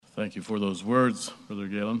Thank you for those words, Brother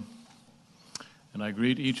Galen. And I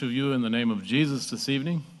greet each of you in the name of Jesus this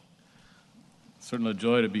evening. It's certainly a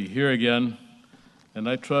joy to be here again, and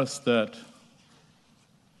I trust that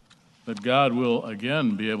God will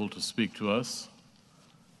again be able to speak to us.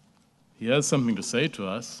 He has something to say to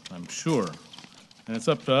us, I'm sure, and it's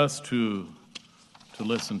up to us to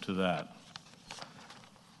listen to that.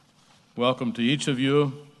 Welcome to each of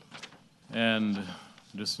you, and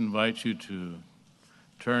just invite you to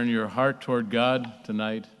turn your heart toward God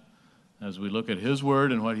tonight as we look at His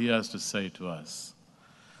Word and what He has to say to us.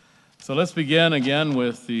 So let's begin again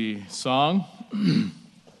with the song.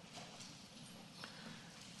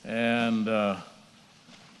 And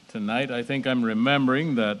tonight I think I'm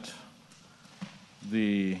remembering that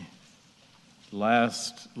the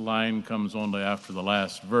last line comes only after the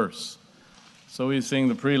last verse. So we sing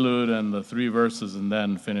the prelude and the 3 verses and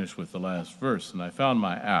then finish with the last verse. And I found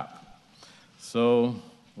my app. So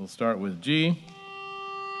we'll start with G.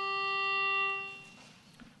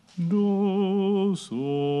 Do,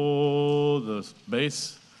 so, the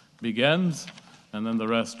bass begins, and then the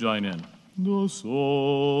rest join in. Do,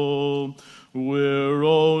 so, we're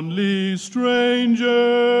only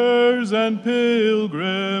strangers and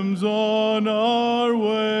pilgrims on our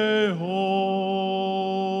way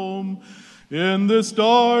home. In this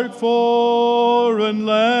dark foreign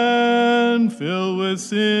land, filled with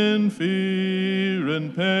sin, fear,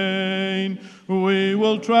 and pain, we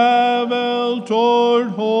will travel toward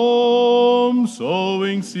home,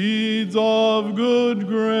 sowing seeds of good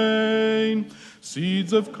grain,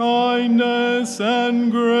 seeds of kindness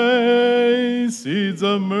and grace, seeds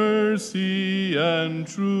of mercy and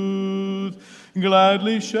truth,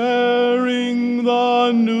 gladly sharing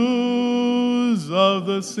the news of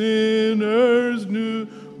the sinner's new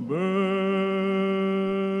birth.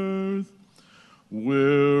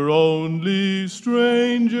 We're only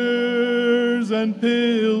strangers and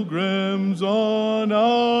pilgrims on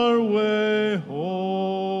our way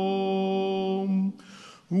home.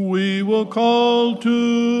 We will call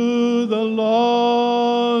to the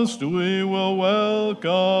lost, we will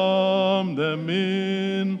welcome them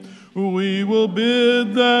in. We will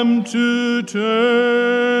bid them to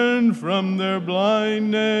turn from their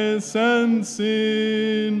blindness and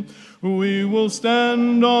sin. We will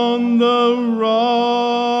stand on the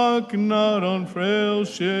rock, not on frail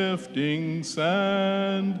shifting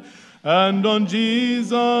sand. And on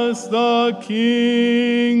Jesus the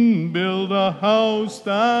King, build a house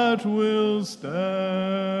that will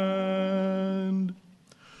stand.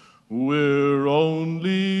 We're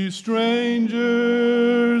only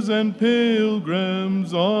strangers and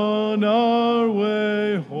pilgrims on our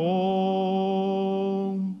way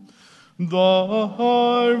home. The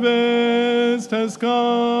harvest has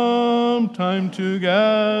come, time to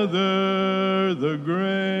gather the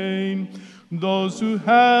grain. Those who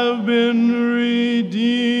have been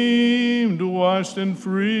redeemed, washed and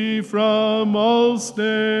free from all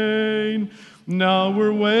stain, now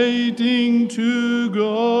we're waiting to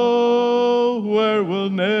go where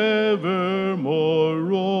we'll never more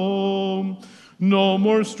roam. No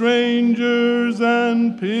more strangers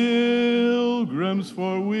and pilgrims,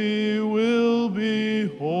 for we will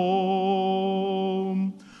be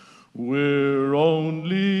home. We're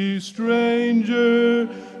only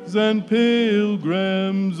strangers and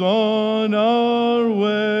pilgrims on our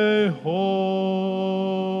way home.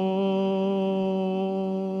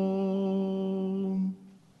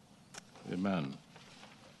 Amen.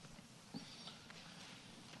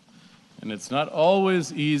 And it's not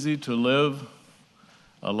always easy to live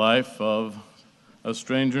a life of a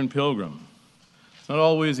stranger and pilgrim. It's not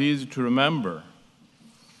always easy to remember.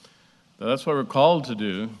 But that's what we're called to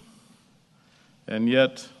do. And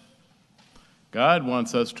yet, God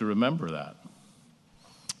wants us to remember that.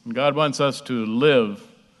 And God wants us to live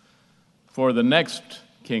for the next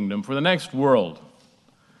kingdom, for the next world,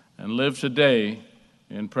 and live today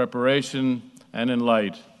in preparation and in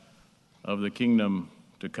light of the kingdom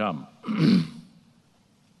to come.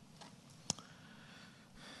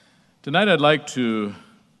 Tonight I'd like to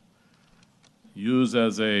use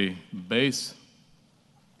as a base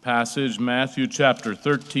passage Matthew chapter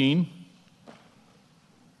 13.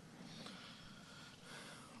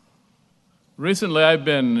 Recently I've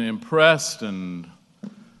been impressed, and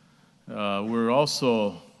we're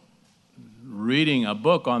also reading a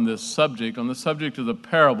book on this subject, on the subject of the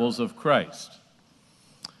parables of Christ.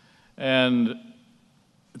 And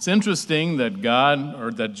it's interesting that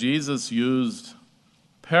that Jesus used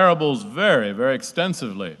parables very, very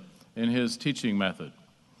extensively in his teaching method.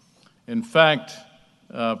 In fact,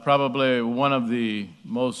 probably one of the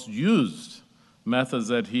most used methods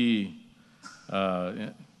that he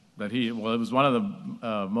it was one of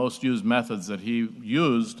the most used methods that he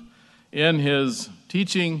used in his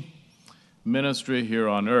teaching ministry here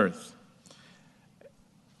on earth.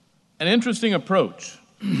 An interesting approach.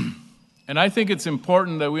 And I think it's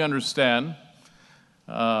important that we understand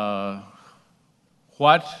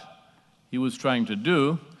what he was trying to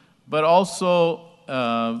do, but also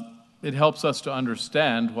it helps us to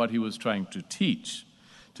understand what he was trying to teach.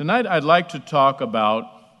 Tonight I'd like to talk about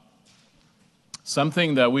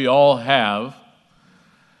something that we all have.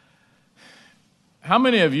 How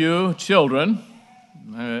many of you children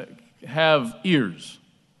have ears?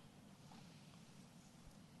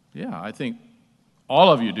 Yeah, I think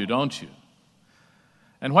all of you do, don't you?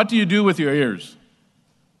 And what do you do with your ears?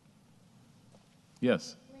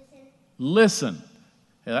 Yes? Listen.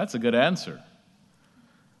 Yeah, that's a good answer.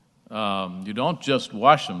 You don't just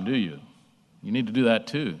wash them, do you? You need to do that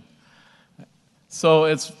too.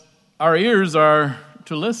 So our ears are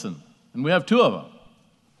to listen, and we have two of them,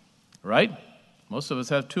 right? Most of us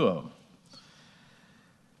have two of them.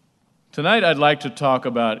 Tonight I'd like to talk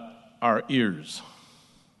about our ears.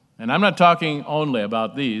 And I'm not talking only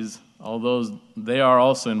about these, although they are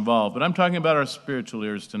also involved, but I'm talking about our spiritual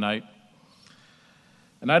ears tonight.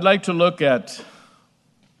 And I'd like to look at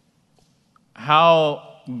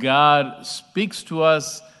how God speaks to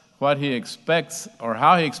us, what he expects, or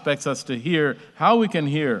how he expects us to hear, how we can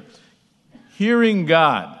hear. Hearing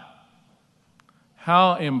God,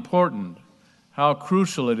 how important, how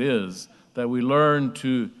crucial it is that we learn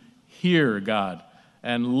to hear God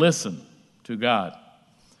and listen to God.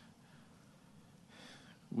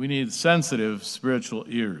 We need sensitive spiritual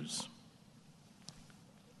ears.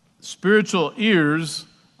 Spiritual ears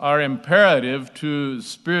are imperative to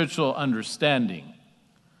spiritual understanding.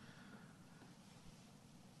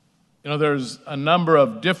 You know, there's a number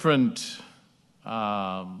of different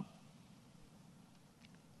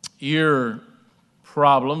ear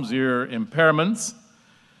problems, ear impairments.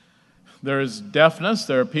 There is deafness.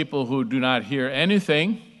 There are people who do not hear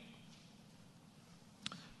anything.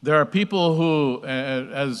 There are people who,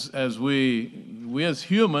 as we as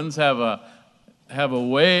humans have a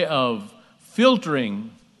way of filtering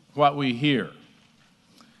what we hear,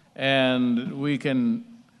 and we can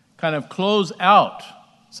kind of close out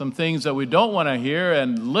some things that we don't want to hear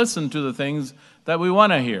and listen to the things that we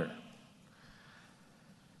want to hear.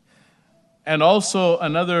 And also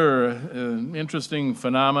another interesting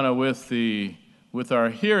phenomena with our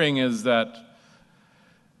hearing is that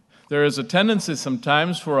there is a tendency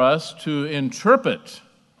sometimes for us to interpret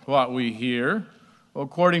what we hear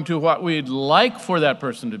according to what we'd like for that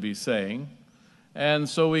person to be saying. And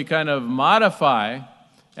so we kind of modify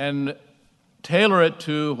and tailor it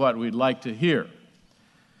to what we'd like to hear.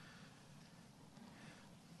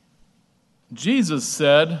 Jesus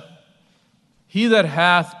said, "He that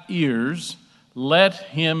hath ears, let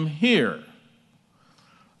him hear."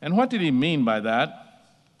 And what did he mean by that?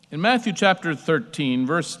 In Matthew chapter 13,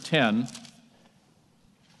 verse 10,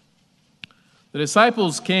 the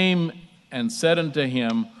disciples came and said unto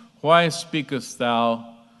him, "Why speakest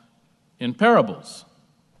thou in parables?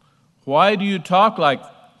 Why do you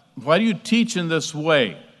teach in this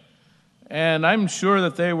way?" And I'm sure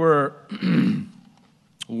that they were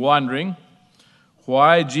wondering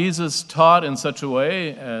why Jesus taught in such a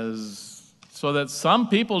way so that some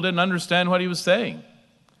people didn't understand what he was saying.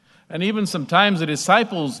 And even sometimes the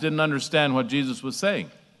disciples didn't understand what Jesus was saying.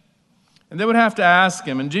 And they would have to ask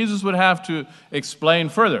him, and Jesus would have to explain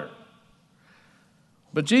further.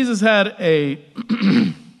 But Jesus had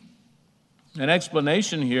an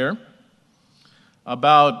explanation here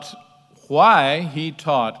about why he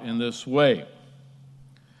taught in this way.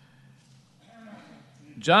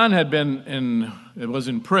 John was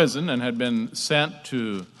in prison and had been sent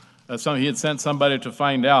to, he had sent somebody to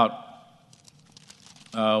find out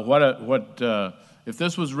if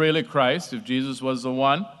this was really Christ, if Jesus was the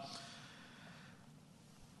one.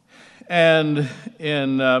 And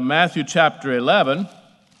in Matthew chapter 11,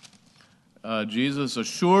 Jesus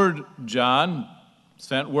assured John,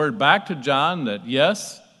 sent word back to John that,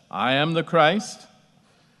 yes, I am the Christ.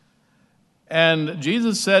 And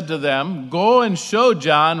Jesus said to them, "Go and show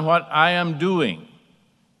John what I am doing.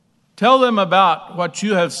 Tell them about what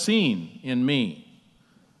you have seen in me."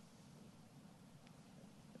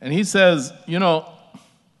 And he says, what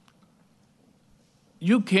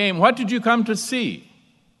did you come to see?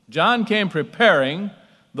 John came preparing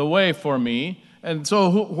the way for me. And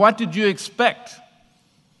so what did you expect?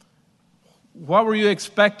 What were you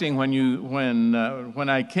expecting when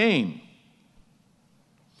I came?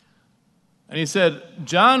 And he said,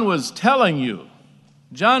 John was telling you.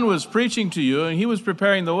 John was preaching to you, and he was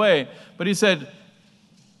preparing the way. But he said,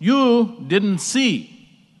 You didn't see.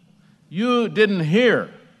 You didn't hear.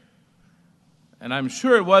 And I'm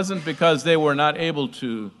sure it wasn't because they were not able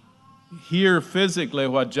to hear physically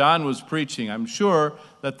what John was preaching. I'm sure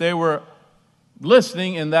that they were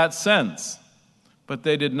listening in that sense, but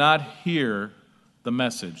they did not hear the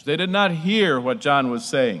message. They did not hear what John was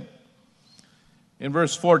saying. In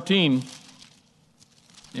verse 14,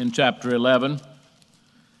 in chapter 11,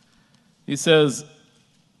 he says,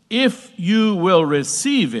 if you will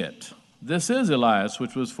receive it, this is Elias,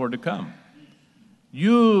 which was for to come.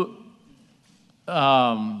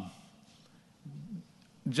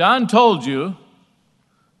 John told you,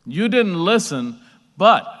 you didn't listen,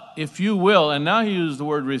 but if you will, and now he used the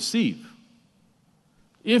word receive.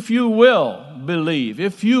 If you will believe,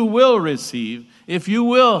 if you will receive, if you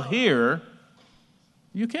will hear,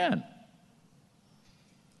 you can.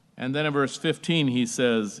 And then in verse 15 he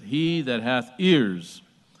says, he that hath ears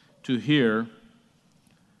to hear,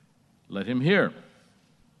 let him hear.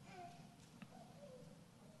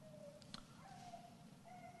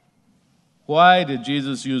 Why did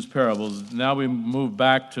Jesus use parables? Now we move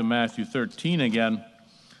back to Matthew 13 again.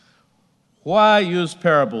 Why use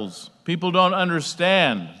parables? People don't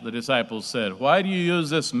understand, the disciples said. Why do you use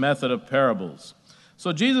this method of parables?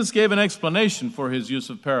 So Jesus gave an explanation for his use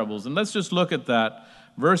of parables. And let's just look at that,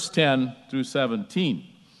 verse 10 through 17.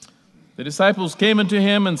 The disciples came unto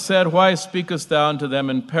him and said, why speakest thou unto them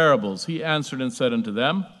in parables? He answered and said unto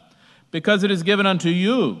them, because it is given unto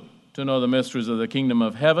you to know the mysteries of the kingdom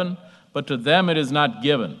of heaven, but to them it is not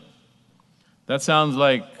given. That sounds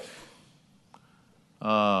like,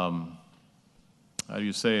 how do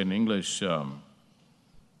you say in English?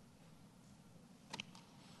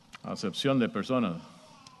 Acepción de personas.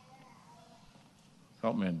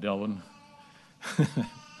 Help me, Delvin.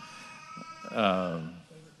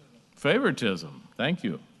 Favoritism. Thank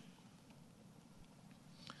you.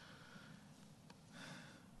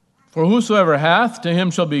 For whosoever hath, to him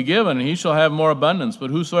shall be given, and he shall have more abundance. But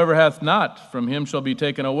whosoever hath not, from him shall be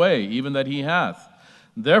taken away, even that he hath.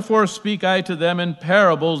 Therefore speak I to them in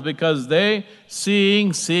parables, because they see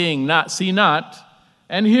not,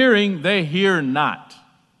 and hearing, they hear not,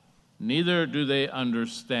 neither do they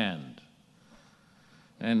understand.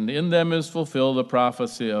 And in them is fulfilled the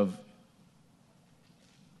prophecy of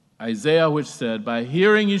Isaiah, which said, by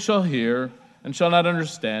hearing ye shall hear, and shall not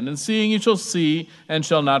understand, and seeing ye shall see, and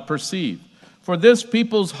shall not perceive. For this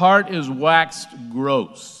people's heart is waxed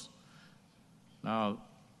gross. Now,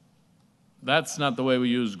 that's not the way we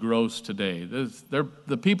use gross today.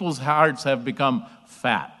 The people's hearts have become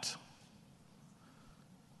fat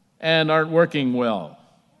and aren't working well.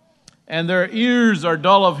 And their ears are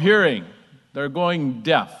dull of hearing. They're going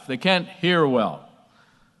deaf. They can't hear well.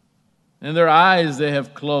 And their eyes they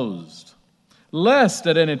have closed, lest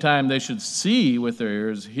at any time they should see with their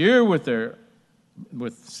ears, see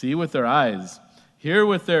with their eyes, hear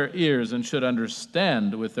with their ears, and should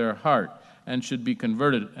understand with their heart, and should be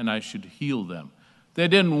converted, and I should heal them. They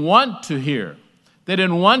didn't want to hear. They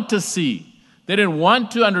didn't want to see. They didn't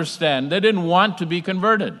want to understand. They didn't want to be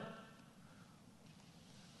converted.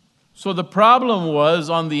 So the problem was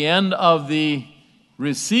on the end of the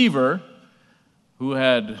receiver, who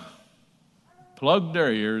had plugged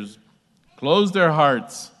their ears, closed their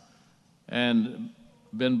hearts, and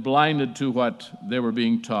been blinded to what they were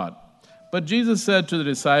being taught. But Jesus said to the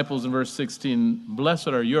disciples in verse 16, blessed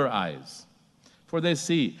are your eyes, for they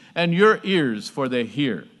see, and your ears, for they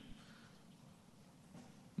hear.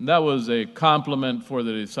 And that was a compliment for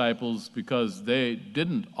the disciples because they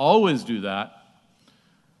didn't always do that.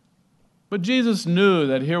 But Jesus knew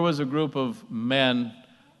that here was a group of men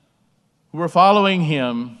who were following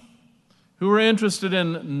him, who were interested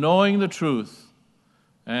in knowing the truth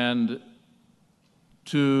and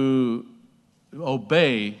to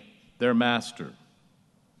obey their master.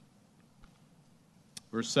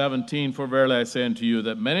 Verse 17, for verily I say unto you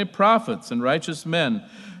that many prophets and righteous men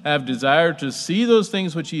have desired to see those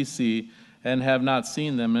things which ye see and have not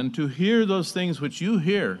seen them, and to hear those things which you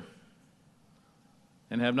hear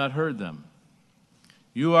and have not heard them.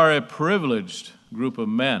 You are a privileged group of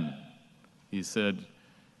men, he said.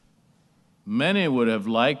 Many would have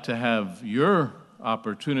liked to have your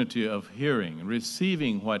opportunity of hearing,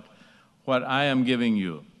 receiving what I am giving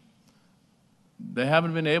you. They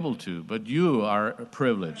haven't been able to, but you are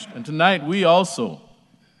privileged. And tonight we also,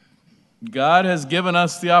 God has given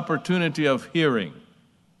us the opportunity of hearing.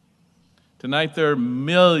 Tonight there are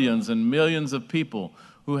millions and millions of people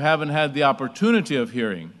who haven't had the opportunity of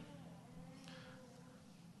hearing.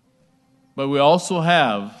 But we also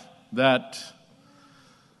have that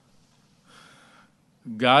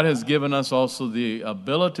God has given us also the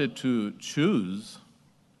ability to choose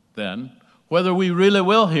then, whether we really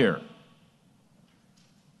will hear,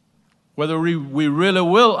 whether we really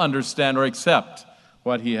will understand or accept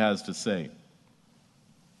what he has to say.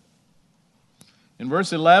 In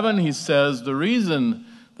verse 11, he says, the reason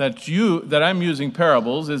that I'm using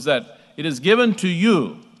parables is that it is given to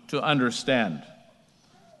you to understand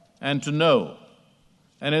and to know,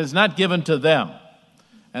 and it is not given to them.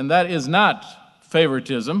 And that is not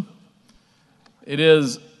favoritism. It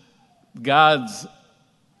is God's,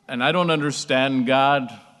 and I don't understand God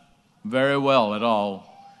very well at all,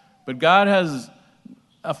 but God has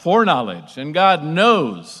a foreknowledge, and God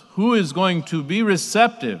knows who is going to be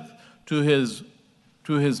receptive to his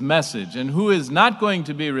message and who is not going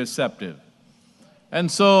to be receptive.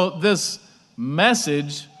 And so this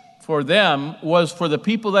message for them was for the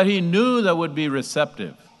people that he knew that would be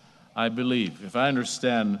receptive, I believe, if I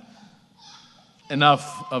understand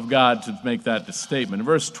enough of God to make that statement.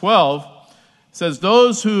 Verse 12 says,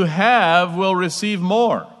 those who have will receive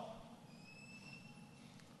more,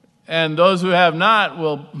 and those who have not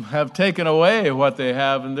will have taken away what they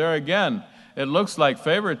have. And there again, it looks like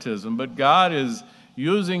favoritism, but God is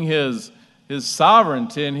using his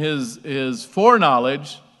sovereignty and his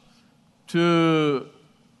foreknowledge to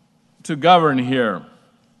govern here.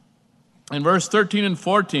 In verse 13 and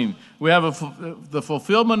 14, we have the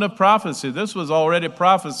fulfillment of prophecy. This was already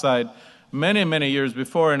prophesied many, many years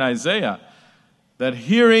before in Isaiah, that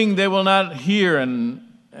hearing they will not hear,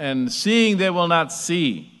 and seeing they will not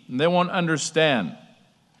see, and they won't understand.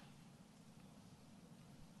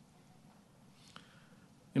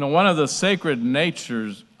 You know, one of the sacred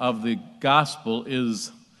natures of the gospel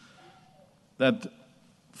is that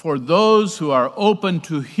for those who are open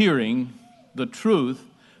to hearing the truth,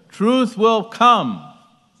 truth will come.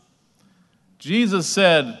 Jesus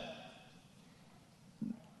said,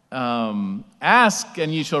 ask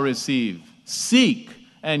and ye shall receive. Seek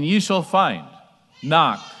and ye shall find.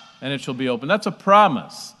 Knock and it shall be opened. That's a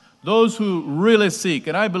promise. Those who really seek,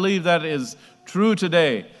 and I believe that is true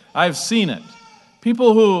today. I've seen it.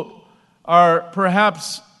 People who are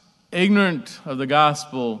perhaps ignorant of the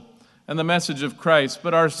gospel and the message of Christ,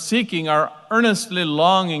 but are seeking, are earnestly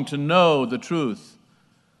longing to know the truth.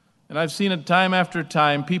 And I've seen it time after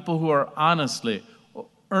time, people who are honestly,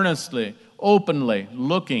 earnestly, openly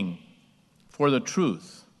looking for the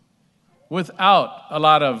truth without a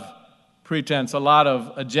lot of pretense, a lot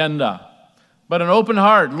of agenda, but an open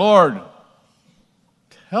heart. Lord,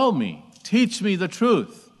 tell me, teach me the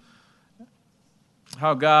truth.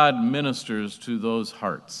 How God ministers to those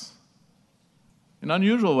hearts in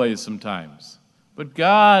unusual ways sometimes. But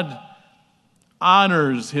God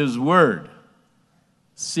honors his word.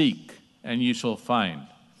 Seek and ye shall find.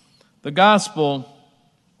 The gospel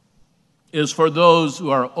is for those who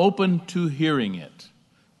are open to hearing it,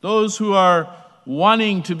 those who are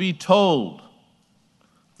wanting to be told,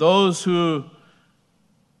 those who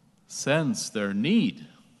sense their need.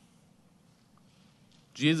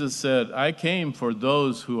 Jesus said, I came for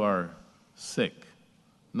those who are sick,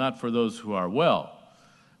 not for those who are well,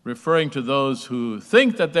 referring to those who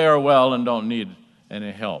think that they are well and don't need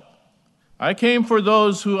any help. I came for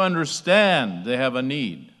those who understand they have a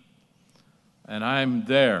need, and I'm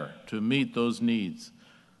there to meet those needs.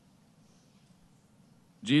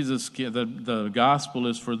 The gospel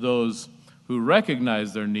is for those who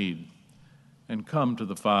recognize their need and come to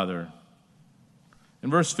the Father.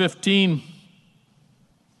 In verse 15,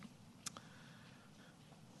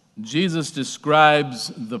 Jesus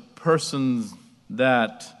describes the person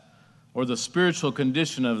or the spiritual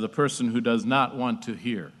condition of the person who does not want to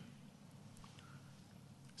hear.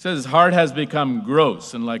 He says his heart has become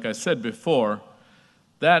gross, and like I said before,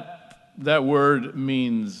 that word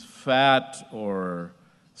means fat or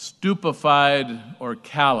stupefied or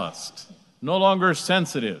calloused, no longer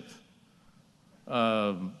sensitive.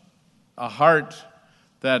 A heart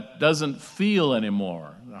that doesn't feel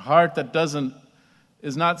anymore, a heart that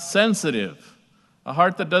is not sensitive, a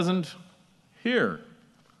heart that doesn't hear.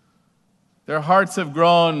 Their hearts have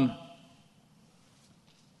grown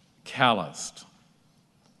calloused.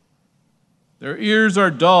 Their ears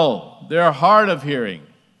are dull. They're hard of hearing.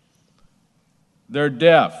 They're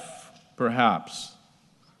deaf, perhaps.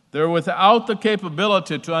 They're without the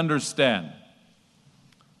capability to understand,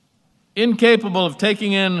 incapable of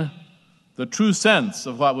taking in the true sense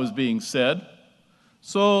of what was being said.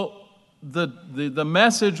 So the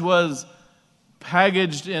message was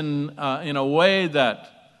packaged in a way that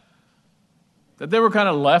they were kind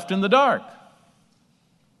of left in the dark.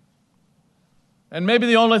 And maybe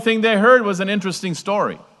the only thing they heard was an interesting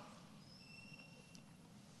story.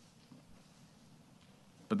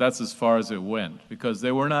 But that's as far as it went, because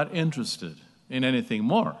they were not interested in anything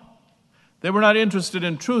more. They were not interested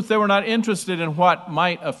in truth. They were not interested in what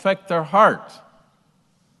might affect their heart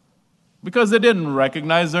because they didn't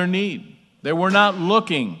recognize their need. They were not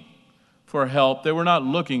looking for help. They were not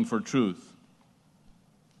looking for truth.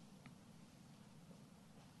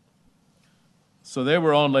 So they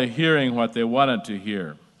were only hearing what they wanted to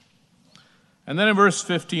hear. And then in verse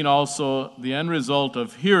 15 also, the end result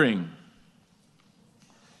of hearing,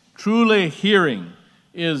 truly hearing,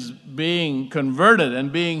 is being converted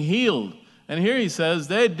and being healed. And here he says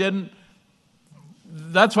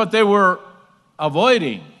that's what they were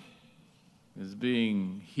avoiding, is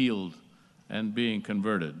being healed and being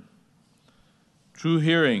converted. True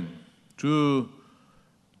hearing, true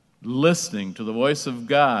listening to the voice of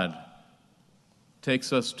God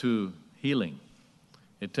takes us to healing.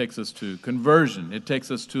 It takes us to conversion. It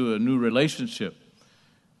takes us to a new relationship.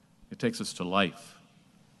 It takes us to life.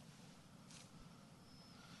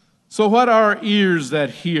 So what are ears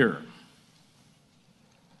that hear?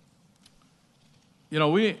 You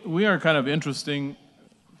know, we are kind of interesting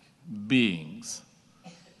beings.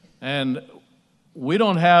 And we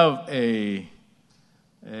don't have a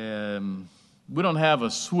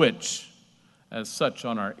switch as such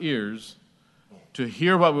on our ears to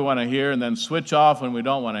hear what we want to hear and then switch off when we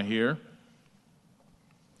don't want to hear.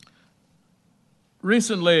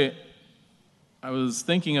 Recently, I was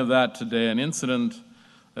thinking of that today. An incident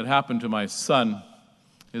that happened to my son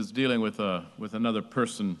is dealing with another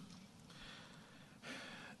person.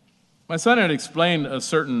 My son had explained a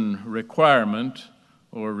certain requirement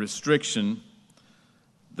or restriction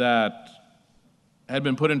that had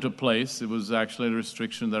been put into place. It was actually a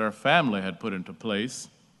restriction that our family had put into place.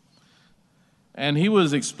 And he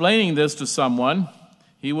was explaining this to someone.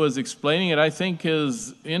 He was explaining it. I think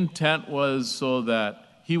his intent was so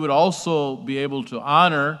that he would also be able to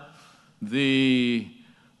honor the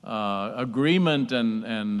agreement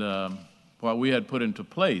and what we had put into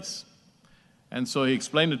place. And so he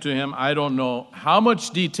explained it to him. I don't know how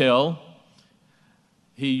much detail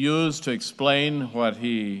he used to explain what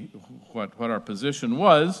our position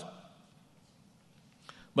was.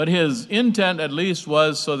 But his intent, at least,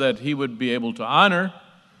 was so that he would be able to honor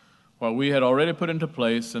what we had already put into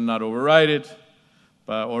place and not override it,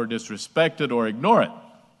 or disrespect it, or ignore it.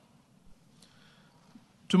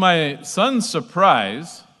 To my son's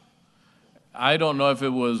surprise, I don't know if it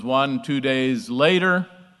was 1-2 days later,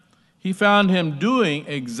 he found him doing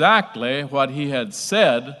exactly what he had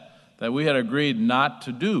said that we had agreed not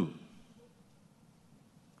to do.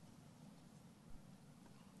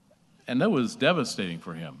 And that was devastating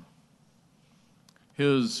for him.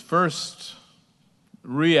 His first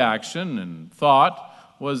reaction and thought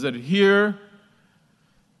was that here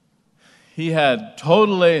he had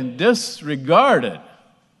totally disregarded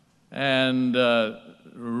and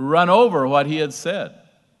run over what he had said.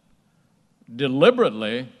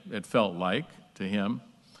 Deliberately, it felt like to him.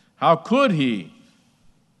 How could he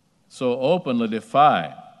so openly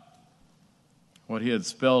defy what he had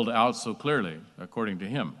spelled out so clearly, according to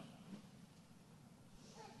him?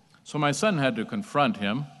 So my son had to confront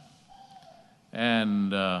him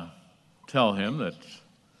and tell him that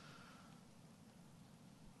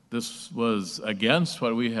this was against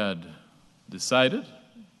what we had decided,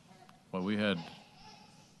 what we had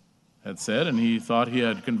said, and he thought he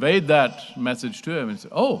had conveyed that message to him. And he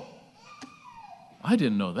said, "Oh, I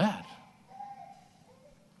didn't know that.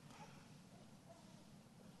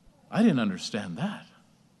 I didn't understand that."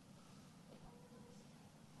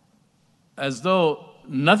 As though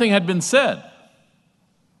nothing had been said.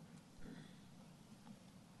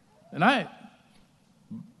 And I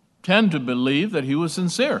tend to believe that he was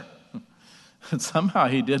sincere. And somehow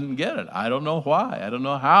he didn't get it. I don't know why. I don't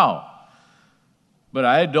know how. But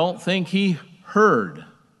I don't think he heard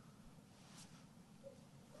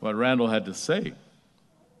what Randall had to say.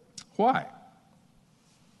 Why?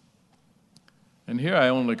 And here I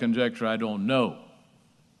only conjecture, I don't know.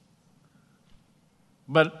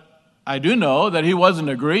 But I do know that he wasn't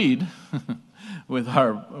agreed with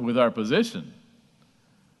our position.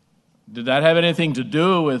 Did that have anything to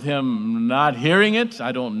do with him not hearing it?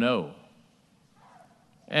 I don't know.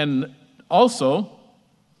 And also,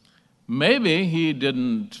 maybe he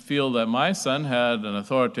didn't feel that my son had an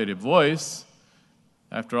authoritative voice.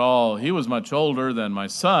 After all, he was much older than my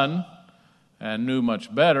son and knew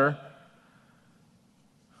much better.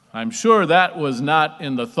 I'm sure that was not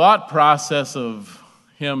in the thought process of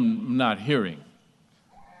him not hearing.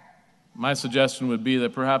 My suggestion would be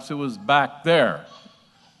that perhaps it was back there.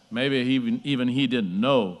 Maybe even he didn't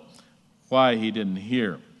know why he didn't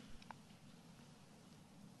hear.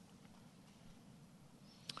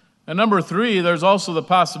 And number 3, there's also the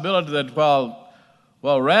possibility that while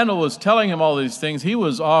While Randall was telling him all these things, he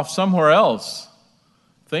was off somewhere else,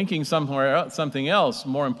 thinking something else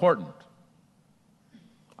more important.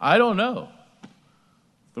 I don't know.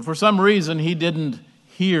 But for some reason, he didn't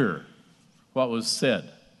hear what was said.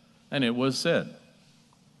 And it was said.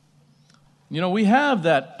 You know, we have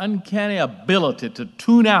that uncanny ability to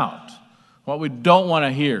tune out what we don't want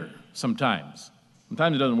to hear sometimes.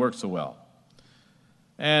 Sometimes it doesn't work so well.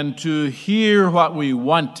 And to hear what we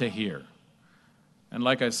want to hear. And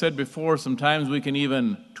like I said before, sometimes we can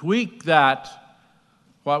even tweak that,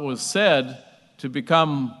 what was said, to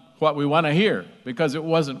become what we want to hear, because it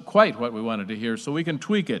wasn't quite what we wanted to hear, so we can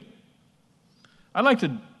tweak it. I'd like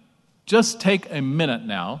to just take a minute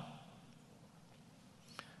now,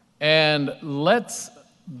 and let's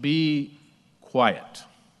be quiet,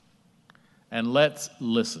 and let's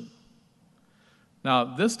listen. Now,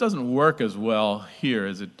 this doesn't work as well here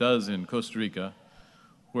as it does in Costa Rica,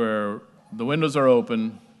 where the windows are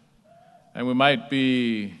open, and we might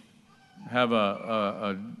have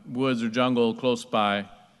a woods or jungle close by,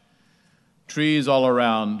 trees all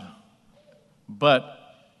around. But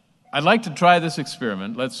I'd like to try this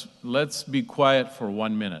experiment. Let's be quiet for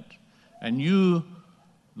 1 minute, and you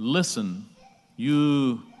listen.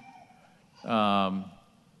 You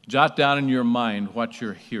jot down in your mind what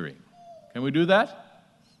you're hearing. Can we do that?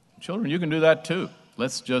 Children, you can do that too.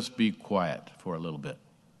 Let's just be quiet for a little bit.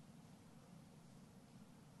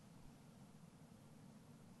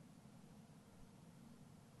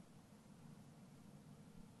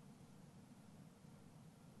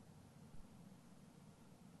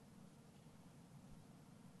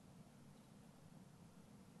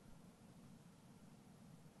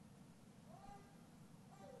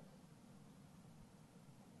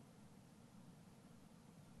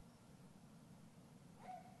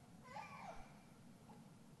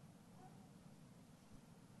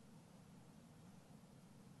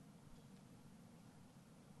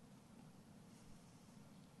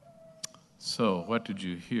 So, what did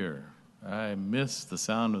you hear? I missed the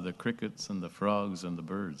sound of the crickets and the frogs and the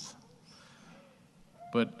birds.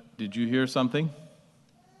 But did you hear something?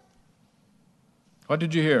 What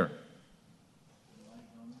did you hear?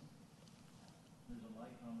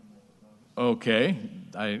 Okay,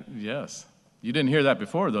 yes. You didn't hear that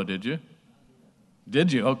before, though, did you?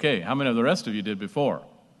 Did you? Okay. How many of the rest of you did before?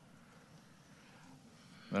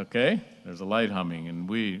 Okay, there's a light humming,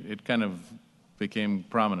 and it kind of became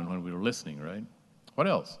prominent when we were listening, right? What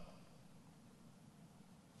else?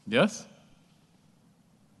 Yes?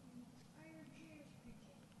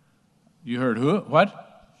 You heard who?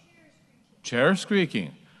 What? Chair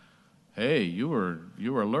squeaking. Hey, you were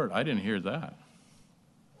alert. I didn't hear that.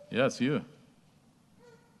 Yes, you.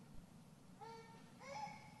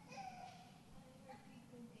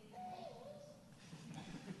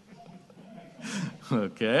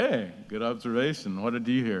 Okay, good observation. What did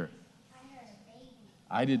you hear?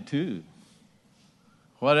 I did too.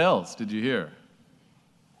 What else did you hear?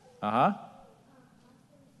 Uh-huh.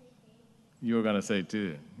 You were going to say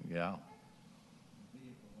too. Yeah.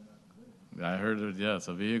 I heard it, yes,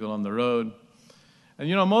 a vehicle on the road. And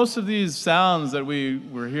you know, most of these sounds that we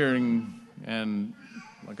were hearing, and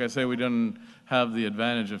like I say, we didn't have the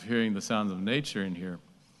advantage of hearing the sounds of nature in here,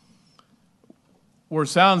 were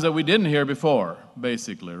sounds that we didn't hear before,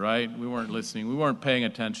 basically, right? We weren't listening. We weren't paying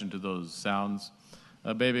attention to those sounds.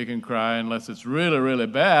 A baby can cry unless it's really, really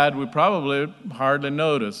bad. We probably hardly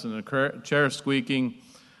notice. And the chair squeaking,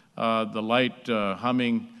 the light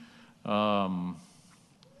humming,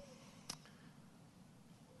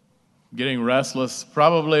 getting restless,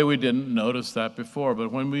 probably we didn't notice that before.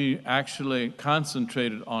 But when we actually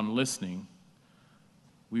concentrated on listening,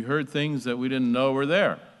 we heard things that we didn't know were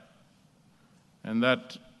there. And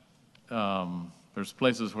that there's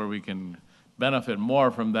places where we can benefit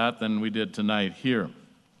more from that than we did tonight here.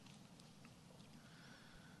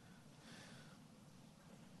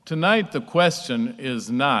 Tonight, the question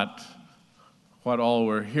is not what all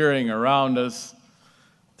we're hearing around us.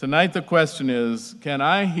 Tonight, the question is, can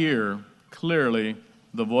I hear clearly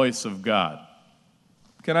the voice of God?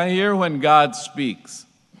 Can I hear when God speaks?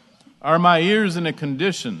 Are my ears in a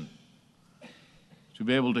condition to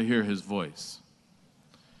be able to hear his voice?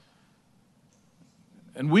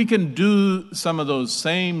 And we can do some of those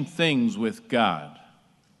same things with God.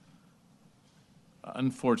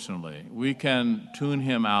 Unfortunately, we can tune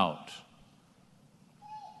him out.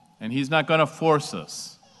 And he's not going to force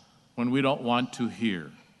us when we don't want to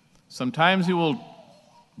hear. Sometimes he will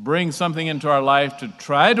bring something into our life to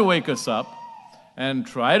try to wake us up and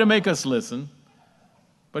try to make us listen,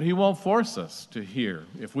 but he won't force us to hear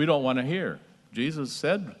if we don't want to hear. Jesus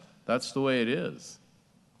said that's the way it is.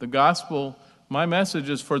 The gospel My message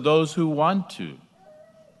is for those who want to.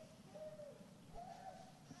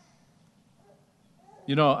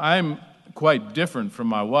 You know, I'm quite different from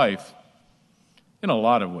my wife in a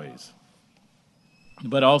lot of ways,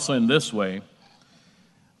 but also in this way.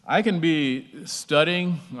 I can be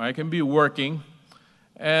studying, I can be working,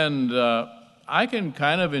 and I can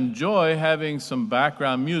kind of enjoy having some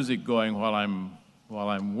background music going while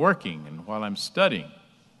I'm working and while I'm studying.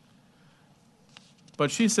 But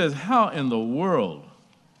she says, "How in the world?"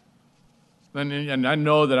 And I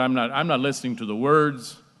know that I'm not listening to the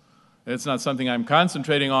words. It's not something I'm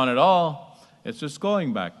concentrating on at all. It's just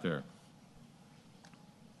going back there.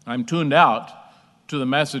 I'm tuned out to the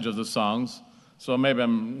message of the songs, so maybe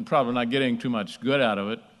I'm probably not getting too much good out of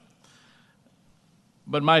it.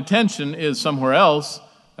 But my attention is somewhere else.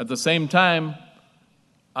 At the same time,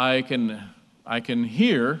 I can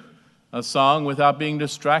hear a song without being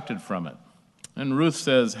distracted from it. And Ruth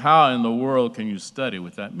says, "How in the world can you study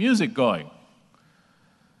with that music going?"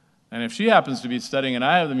 And if she happens to be studying and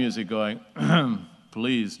I have the music going,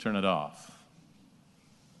 please turn it off.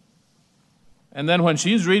 And then when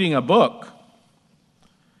she's reading a book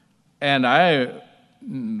and I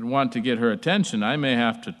want to get her attention, I may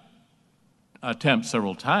have to attempt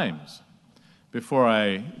several times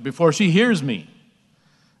before she hears me.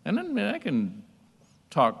 And then I can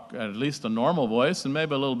talk at least a normal voice and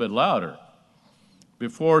maybe a little bit louder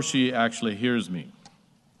before she actually hears me.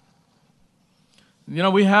 You know,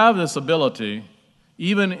 we have this ability,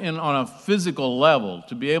 even on a physical level,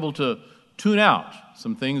 to be able to tune out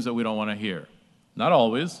some things that we don't want to hear. Not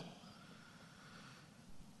always.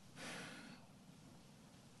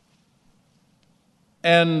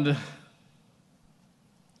 And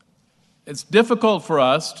it's difficult for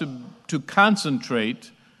us to concentrate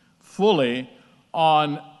fully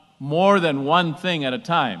on more than one thing at a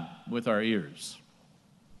time with our ears.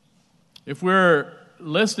 If we're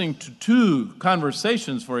listening to two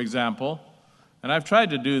conversations, for example, and I've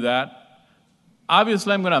tried to do that,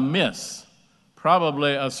 obviously I'm going to miss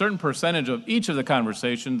probably a certain percentage of each of the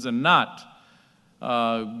conversations and not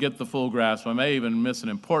get the full grasp. I may even miss an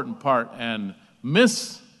important part and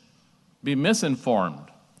be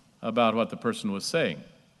misinformed about what the person was saying.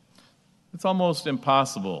 It's almost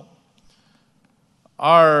impossible.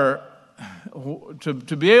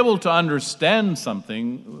 To be able to understand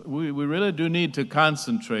something, we really do need to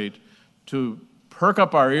concentrate, to perk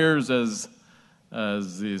up our ears, as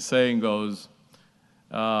the saying goes,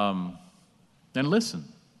 and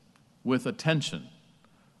listen with attention,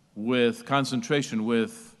 with concentration,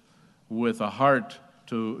 with a heart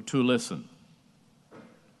to listen.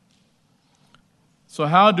 So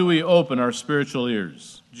how do we open our spiritual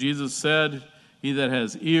ears? Jesus said, "He that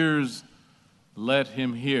has ears, let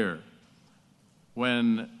him hear."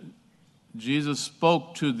 When Jesus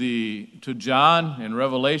spoke to John in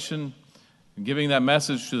Revelation, giving that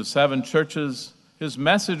message to the 7 churches, his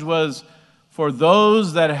message was for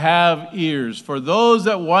those that have ears, for those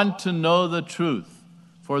that want to know the truth,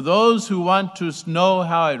 for those who want to know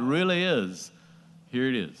how it really is. Here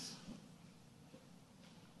it is.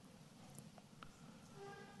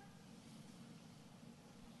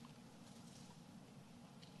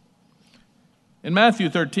 In Matthew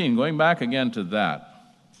 13, going back again to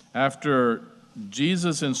that, after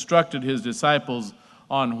Jesus instructed his disciples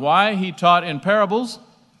on why he taught in parables,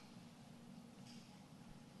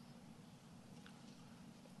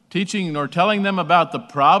 teaching or telling them about the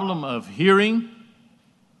problem of hearing,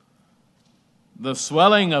 the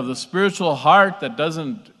swelling of the spiritual heart that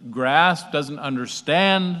doesn't grasp, doesn't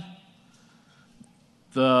understand,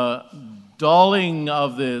 the dulling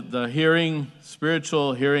of the hearing,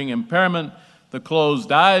 spiritual hearing impairment, the closed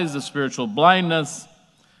eyes, the spiritual blindness.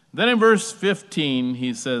 Then in verse 15,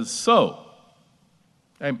 he says, verse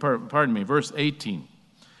 18.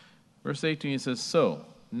 Verse 18, he says, "So,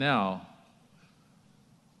 now,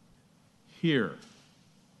 hear."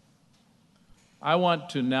 I want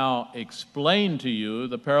to now explain to you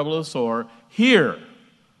the parable of the sower. Hear.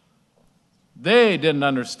 They didn't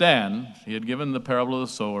understand. He had given the parable of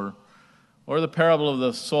the sower, or the parable of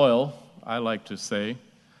the soil, I like to say.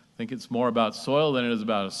 I think it's more about soil than it is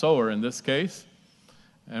about a sower in this case.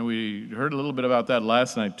 And we heard a little bit about that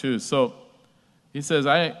last night too. So he says,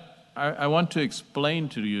 I want to explain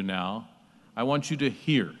to you now. I want you to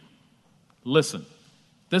hear. Listen.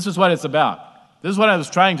 This is what it's about. This is what I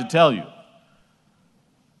was trying to tell you.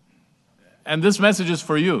 And this message is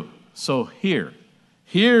for you. So hear.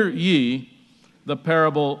 Hear ye the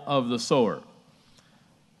parable of the sower.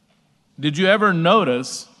 Did you ever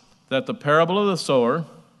notice that the parable of the sower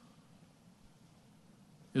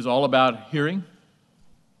is all about hearing?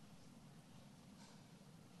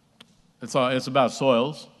 It's about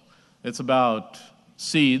soils. It's about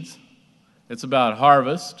seeds. It's about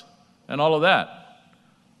harvest and all of that.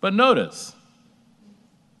 But notice,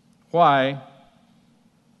 why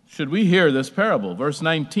should we hear this parable? Verse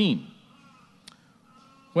 19.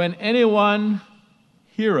 When anyone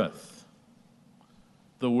heareth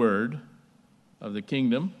the word of the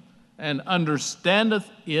kingdom and understandeth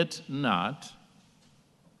it not,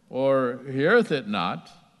 or heareth it not,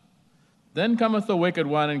 then cometh the wicked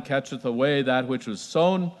one and catcheth away that which was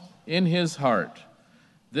sown in his heart.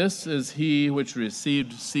 This is he which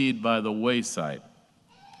received seed by the wayside.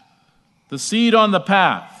 The seed on the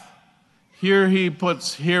path. Here he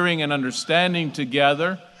puts hearing and understanding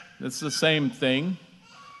together. It's the same thing.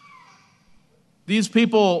 These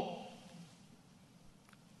people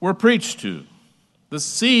were preached to. The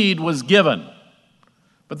seed was given.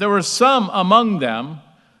 But there were some among them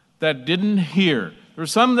that didn't hear. There were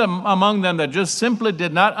some among them that just simply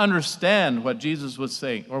did not understand what Jesus was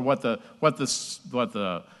saying, or what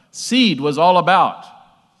the seed was all about,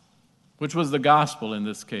 which was the gospel in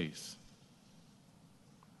this case.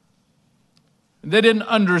 They didn't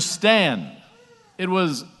understand. It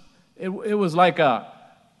was like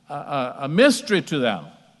a mystery to them.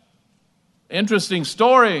 Interesting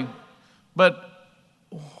story, but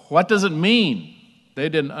what does it mean? They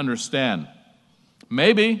didn't understand.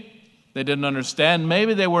 Maybe they didn't understand.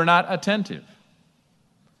 Maybe they were not attentive.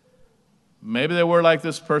 Maybe they were like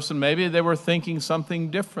this person. Maybe they were thinking something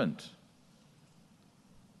different.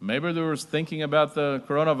 Maybe they were thinking about the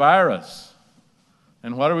coronavirus.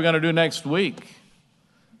 And what are we going to do next week?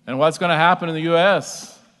 And what's going to happen in the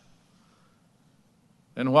U.S.?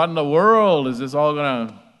 And what in the world is this all going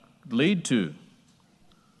to lead to?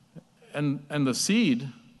 And the seed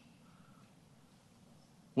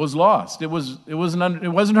was lost. It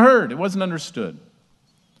wasn't heard. It wasn't understood.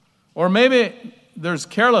 Or maybe there's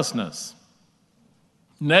carelessness,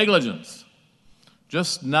 negligence,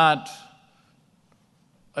 just not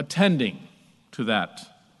attending to that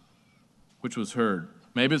which was heard.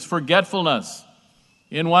 Maybe it's forgetfulness.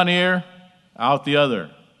 In one ear, out the other.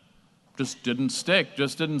 Just didn't stick,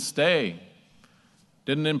 just didn't stay.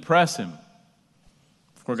 Didn't impress him.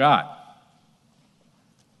 Forgot.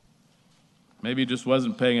 Maybe he just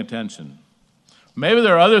wasn't paying attention. Maybe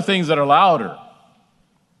there are other things that are louder.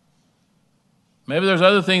 Maybe there's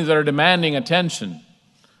other things that are demanding attention.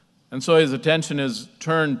 And so his attention is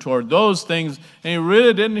turned toward those things, and he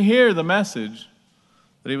really didn't hear the message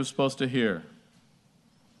that he was supposed to hear.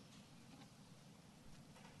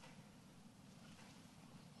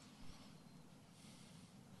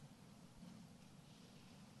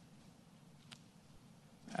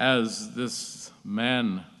 As this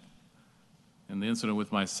man in the incident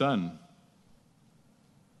with my son,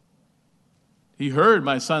 he heard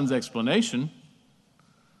my son's explanation.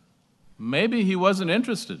 Maybe he wasn't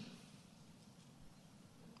interested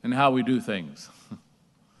in how we do things.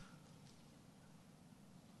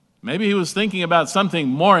 Maybe he was thinking about something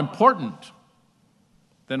more important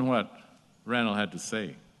than what Randall had to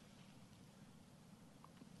say.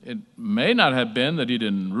 It may not have been that he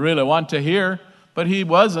didn't really want to hear, but he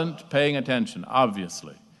wasn't paying attention,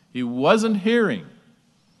 obviously. He wasn't hearing.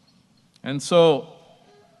 And so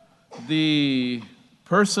the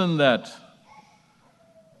person that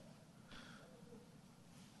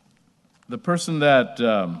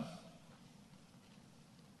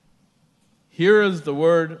heareth the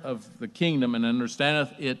word of the kingdom and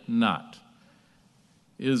understandeth it not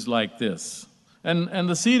is like this. And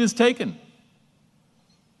the seed is taken.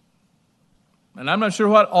 And I'm not sure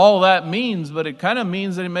what all that means, but it kind of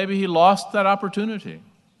means that maybe he lost that opportunity.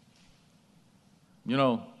 You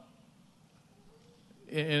know,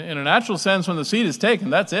 in a natural sense, when the seed is taken,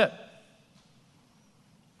 that's it.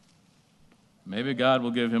 Maybe God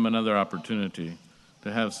will give him another opportunity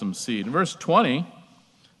to have some seed. In verse 20,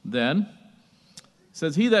 then,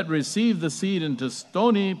 says, he that received the seed into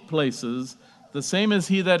stony places, the same as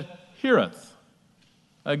he that heareth.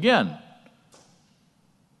 Again,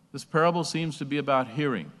 this parable seems to be about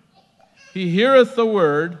hearing. He heareth the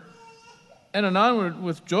word, and anon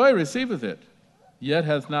with joy receiveth it, yet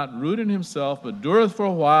hath not root in himself, but dureth for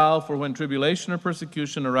a while. For when tribulation or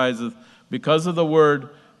persecution ariseth because of the word,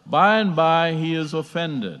 by and by he is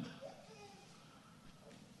offended.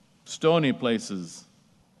 Stony places.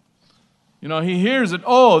 You know, he hears it.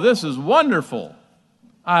 Oh, this is wonderful.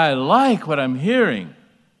 I like what I'm hearing.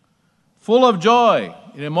 Full of joy,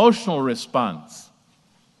 an emotional response.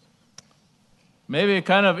 Maybe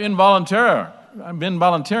kind of involuntary,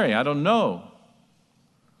 I don't know.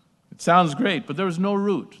 It sounds great, but there was no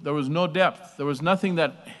root. There was no depth. There was nothing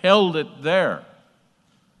that held it there.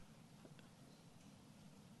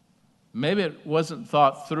 Maybe it wasn't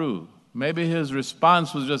thought through. Maybe his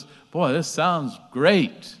response was just, boy, this sounds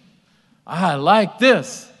great. I like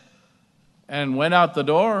this. And went out the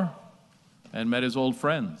door and met his old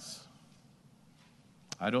friends.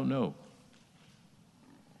 I don't know.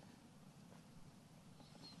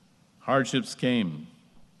 Hardships came.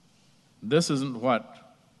 This isn't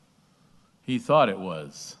what he thought it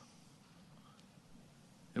was.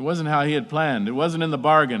 It wasn't how he had planned. It wasn't in the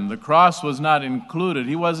bargain. The cross was not included.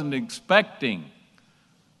 He wasn't expecting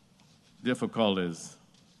difficulties.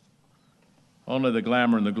 Only the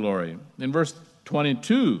glamour and the glory. In verse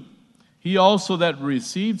 22, he also that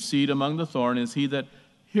received seed among the thorn is he that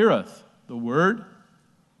heareth the word,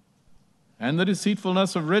 and the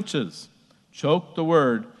deceitfulness of riches choke the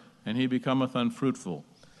word, and he becometh unfruitful.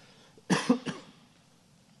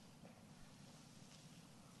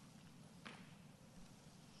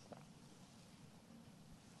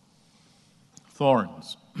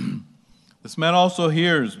 Thorns. This man also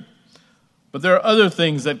hears, but there are other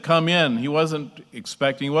things that come in he wasn't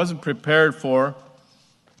expecting, he wasn't prepared for.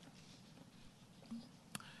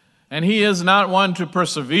 And he is not one to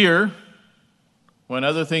persevere when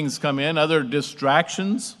other things come in, other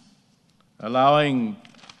distractions, allowing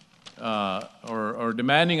or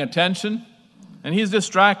demanding attention, and he's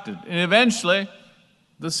distracted. And eventually,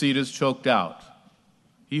 the seed is choked out.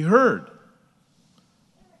 He heard,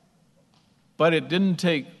 but it didn't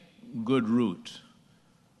take good root.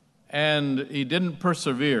 And he didn't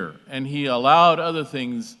persevere, and he allowed other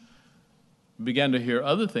things, began to hear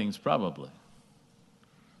other things probably.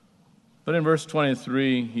 But in verse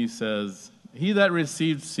 23, he says, he that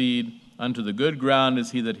received seed unto the good ground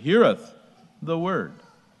is he that heareth the word,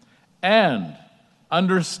 and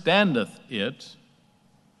understandeth it,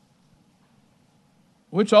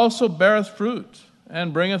 which also beareth fruit,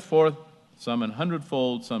 and bringeth forth some an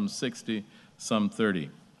hundredfold, some 60, some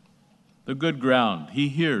 30. The good ground, he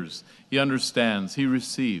hears, he understands, he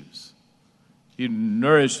receives. He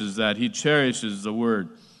nourishes that, he cherishes the word.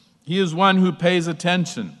 He is one who pays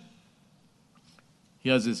attention. He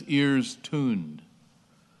has his ears tuned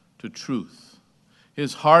to truth.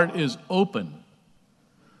 His heart is open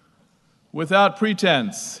without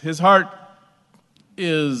pretense. His heart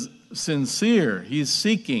is sincere. He's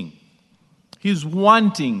seeking. He's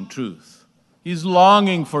wanting truth. He's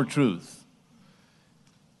longing for truth.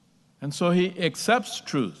 And so he accepts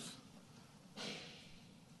truth.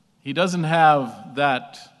 He doesn't have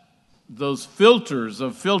those filters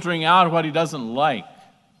of filtering out what he doesn't like,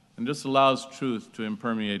 and just allows truth to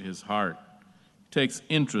impermeate his heart. He takes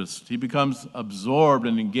interest. He becomes absorbed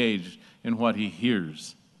and engaged in what he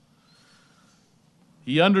hears.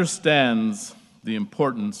 He understands the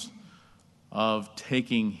importance of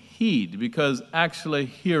taking heed, because actually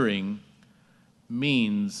hearing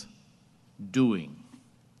means doing.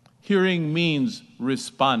 Hearing means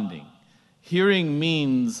responding. Hearing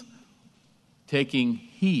means taking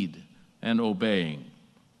heed and obeying.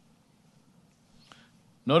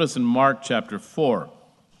 Notice in Mark chapter 4,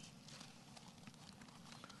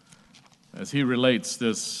 as he relates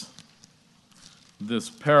this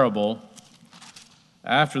parable,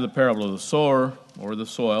 after the parable of the sower or the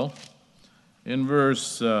soil, in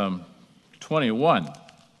verse 21,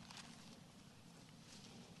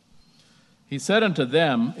 he said unto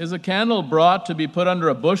them, is a candle brought to be put under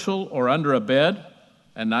a bushel or under a bed,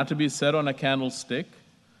 and not to be set on a candlestick?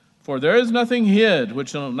 For there is nothing hid which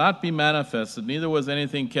shall not be manifested, neither was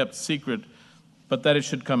anything kept secret, but that it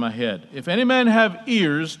should come ahead. If any man have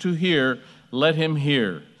ears to hear, let him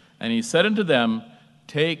hear. And he said unto them,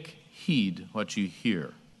 take heed what ye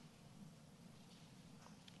hear.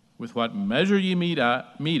 With what measure ye meet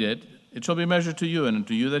it, it shall be measured to you, and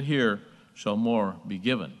unto you that hear shall more be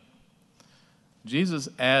given. Jesus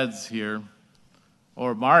adds here,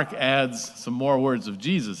 or Mark adds some more words of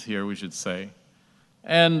Jesus here, we should say,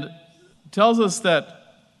 and tells us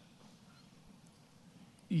that,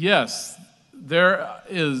 yes,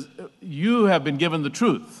 you have been given the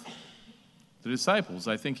truth. The disciples,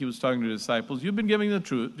 I think he was talking to the disciples, you've been given the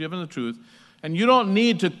truth, and you don't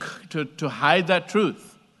need to hide that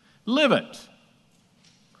truth. Live it.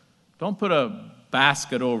 Don't put a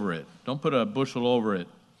basket over it. Don't put a bushel over it.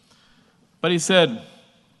 But he said,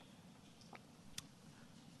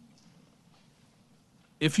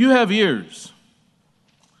 if you have ears,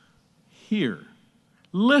 hear.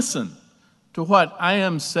 Listen to what I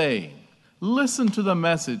am saying. Listen to the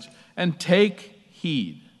message and take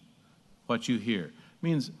heed what you hear. It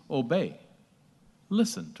means obey.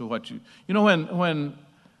 Listen to what you know,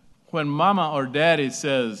 when mama or daddy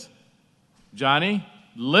says, Johnny,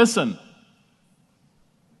 listen.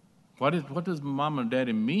 What does mama or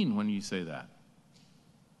daddy mean when you say that?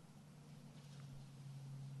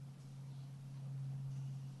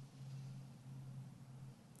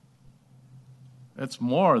 It's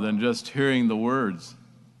more than just hearing the words,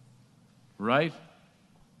 right?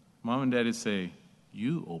 Mom and Daddy say,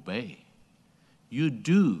 you obey. You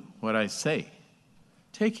do what I say.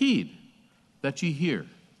 Take heed that ye hear.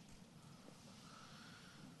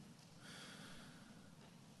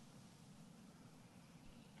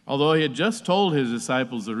 Although he had just told his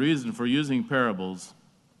disciples the reason for using parables,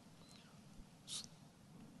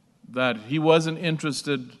 that he wasn't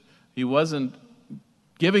interested, he wasn't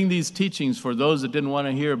giving these teachings for those that didn't want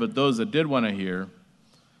to hear, but those that did want to hear.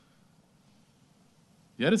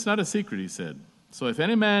 Yet it's not a secret, he said. So if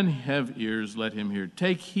any man have ears, let him hear.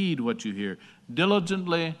 Take heed what you hear.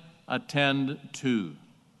 Diligently attend to.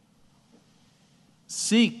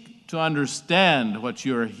 Seek to understand what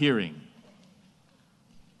you are hearing.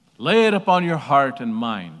 Lay it upon your heart and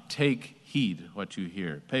mind. Take heed what you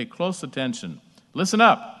hear. Pay close attention. Listen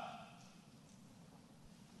up.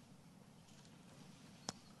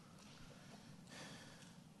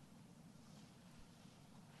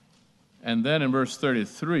 And then in verse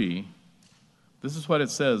 33, this is what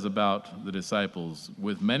it says about the disciples.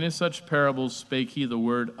 With many such parables spake he the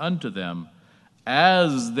word unto them,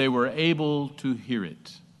 as they were able to hear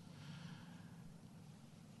it.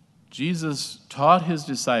 Jesus taught his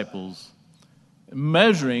disciples,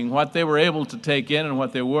 measuring what they were able to take in and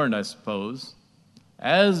what they weren't, I suppose,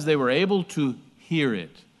 as they were able to hear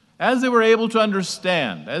it, as they were able to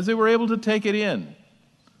understand, as they were able to take it in.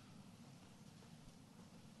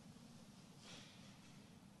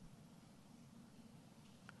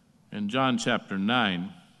 In John chapter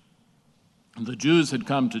 9, the Jews had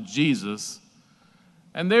come to Jesus,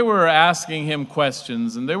 and they were asking him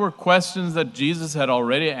questions, and they were questions that Jesus had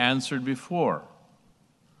already answered before.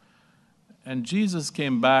 And Jesus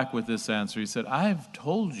came back with this answer. He said, I've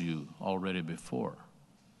told you already before.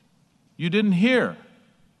 You didn't hear.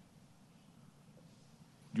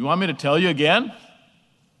 Do you want me to tell you again?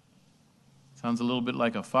 Sounds a little bit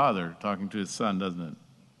like a father talking to his son, doesn't it?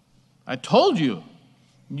 I told you.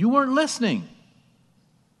 You weren't listening.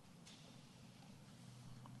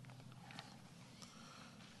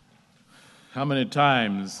 How many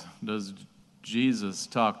times does Jesus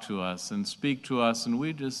talk to us and speak to us and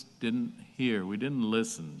we just didn't hear, we didn't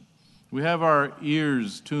listen? We have our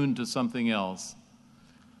ears tuned to something else.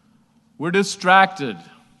 We're distracted.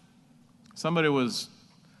 Somebody was,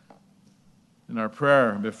 in our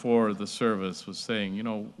prayer before the service, was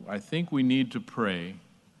saying, I think we need to pray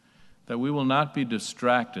that we will not be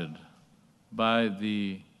distracted by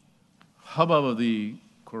the hubbub of the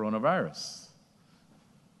coronavirus.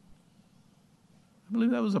 I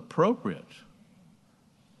believe that was appropriate.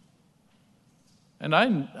 And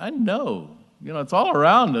I know, it's all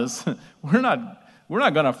around us. We're not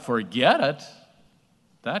going to forget it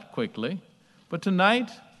that quickly. But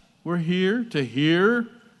tonight, we're here to hear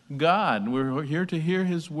God. We're here to hear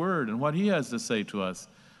his word and what he has to say to us.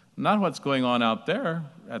 Not what's going on out there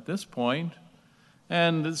at this point.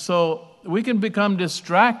 And so we can become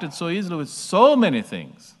distracted so easily with so many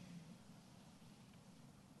things.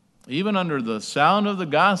 Even under the sound of the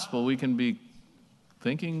gospel, we can be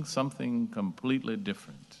thinking something completely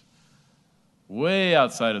different, way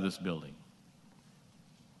outside of this building.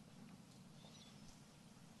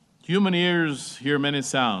 Human ears hear many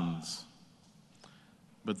sounds,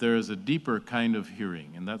 but there is a deeper kind of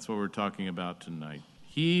hearing, and that's what we're talking about tonight.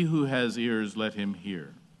 He who has ears, let him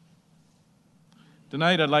hear.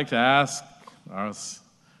 Tonight, I'd like to ask us,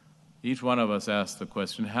 each one of us ask the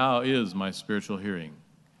question, how is my spiritual hearing?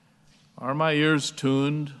 Are my ears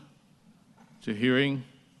tuned to hearing?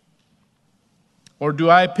 Or do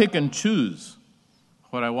I pick and choose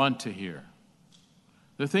what I want to hear?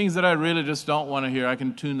 The things that I really just don't want to hear, I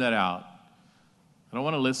can tune that out. I don't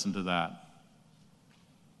want to listen to that.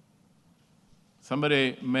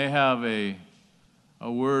 Somebody may have a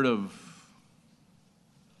word of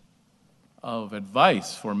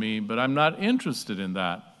advice for me, but I'm not interested in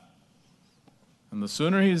that. And the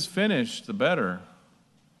sooner he's finished, the better.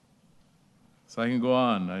 So I can go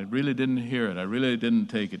on. I really didn't hear it. I really didn't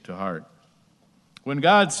take it to heart. When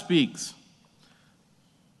God speaks,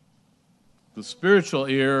 the spiritual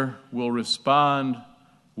ear will respond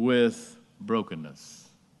with brokenness.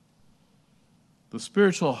 The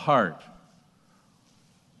spiritual heart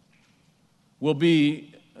will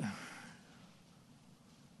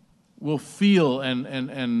feel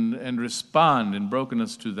and respond in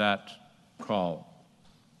brokenness to that call.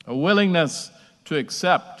 A willingness to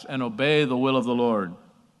accept and obey the will of the Lord.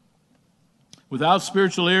 Without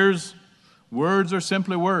spiritual ears, words are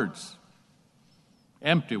simply words,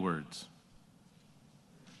 empty words.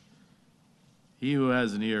 He who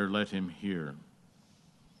has an ear, let him hear.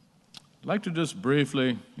 I'd like to just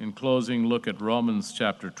briefly, in closing, look at Romans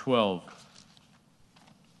chapter 12.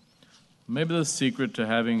 Maybe the secret to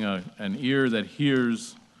having an ear that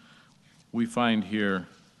hears we find here.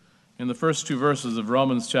 In the first two verses of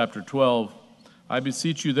Romans chapter 12, I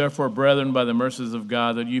beseech you, therefore, brethren, by the mercies of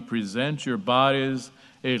God, that ye present your bodies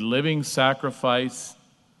a living sacrifice,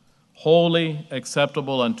 holy,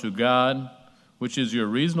 acceptable unto God, which is your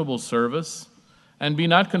reasonable service. And be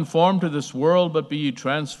not conformed to this world, but be ye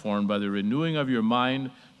transformed by the renewing of your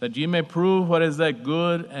mind, that ye may prove what is that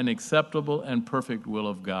good and acceptable and perfect will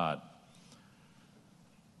of God.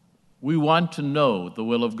 We want to know the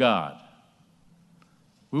will of God.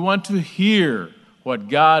 We want to hear what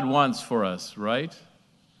God wants for us, right?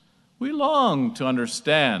 We long to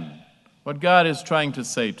understand what God is trying to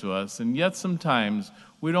say to us, and yet sometimes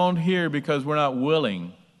we don't hear because we're not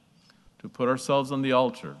willing to put ourselves on the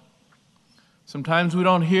altar. Sometimes we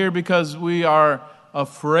don't hear because we are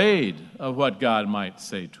afraid of what God might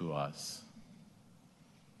say to us.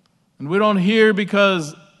 And we don't hear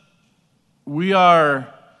because we are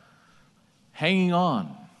hanging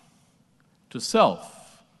on to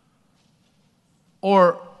self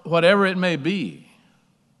or whatever it may be.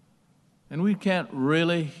 And we can't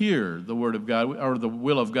really hear the word of God or the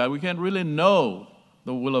will of God. We can't really know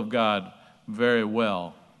the will of God very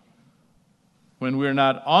well when we're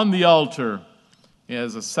not on the altar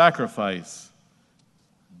as a sacrifice,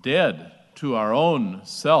 dead to our own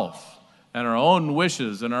self and our own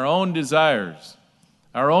wishes and our own desires,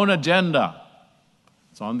 our own agenda.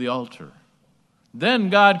 It's on the altar. Then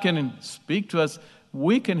God can speak to us.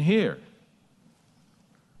 We can hear.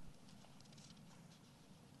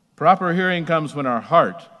 Proper hearing comes when our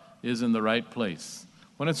heart is in the right place,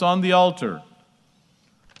 when it's on the altar,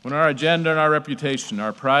 when our agenda and our reputation,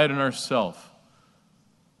 our pride and our self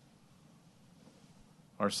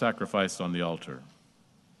are sacrificed on the altar.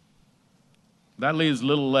 That leaves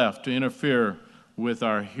little left to interfere with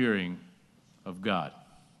our hearing of God.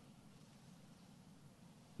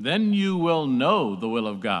 Then you will know the will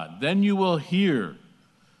of God. Then you will hear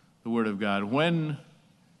the word of God when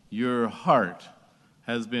your heart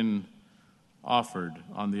has been offered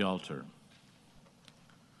on the altar.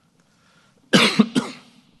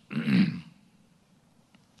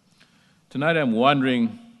 Tonight I'm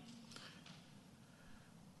wondering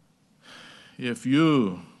if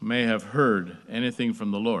you may have heard anything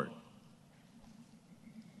from the Lord.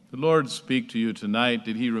 Did the Lord speak to you tonight?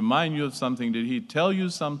 Did he remind you of something? Did he tell you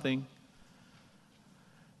something?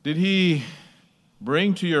 Did he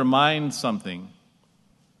bring to your mind something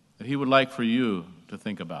that he would like for you to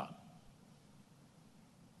think about?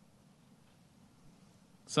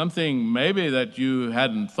 Something maybe that you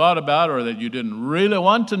hadn't thought about or that you didn't really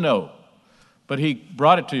want to know, but he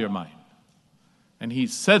brought it to your mind and he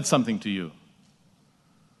said something to you.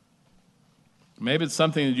 Maybe it's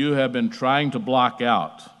something that you have been trying to block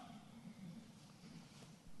out.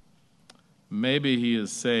 Maybe he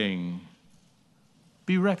is saying,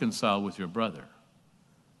 be reconciled with your brother.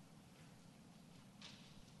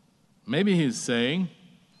 Maybe he's saying,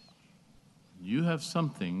 you have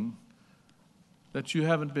something that you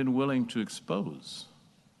haven't been willing to expose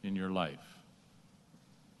in your life.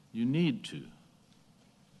 You need to.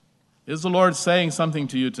 Is the Lord saying something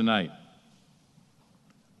to you tonight?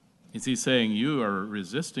 Is he saying, you are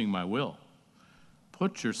resisting my will?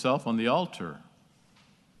 Put yourself on the altar.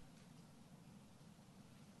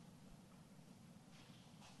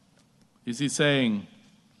 Is he saying,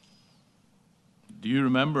 do you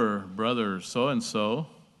remember brother so-and-so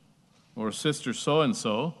or sister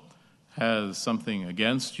so-and-so has something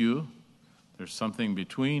against you? There's something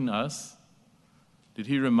between us. Did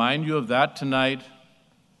he remind you of that tonight?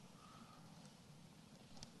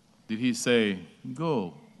 Did he say,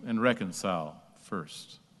 go and reconcile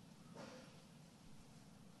first?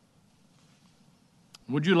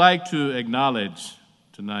 Would you like to acknowledge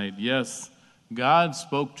tonight, yes, God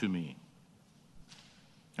spoke to me,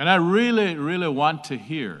 and I really, really want to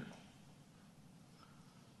hear.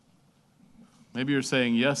 Maybe you're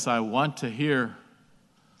saying, yes, I want to hear.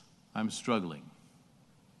 I'm struggling.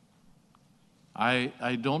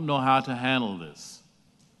 I don't know how to handle this.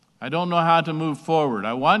 I don't know how to move forward.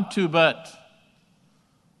 I want to, but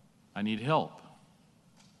I need help.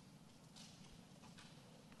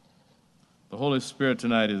 The Holy Spirit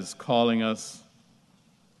tonight is calling us.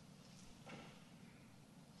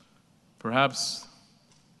 Perhaps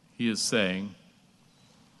he is saying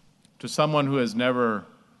to someone who has never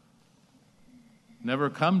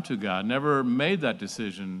come to God, never made that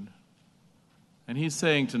decision, and he's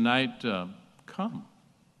saying tonight, come.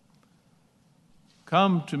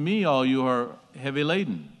 Come to me, all you are heavy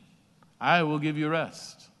laden. I will give you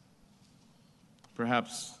rest.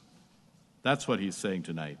 Perhaps that's what he's saying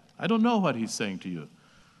tonight. I don't know what he's saying to you.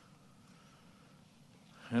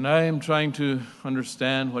 And I am trying to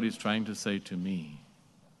understand what he's trying to say to me.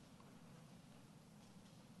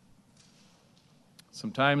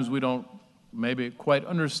 Sometimes we don't maybe quite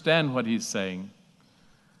understand what he's saying.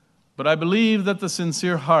 But I believe that the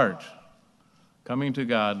sincere heart coming to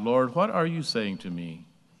God, Lord, what are you saying to me?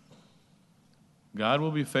 God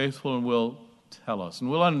will be faithful and will tell us, and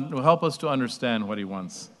will help us to understand what he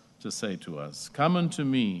wants to say to us. Come unto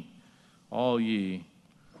me, all ye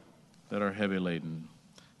that are heavy laden.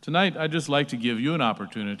 Tonight, I'd just like to give you an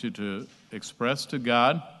opportunity to express to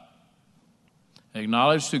God,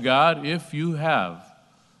 acknowledge to God if you have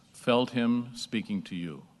felt him speaking to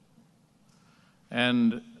you.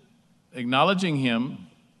 And acknowledging him,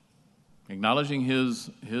 acknowledging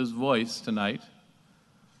his voice tonight.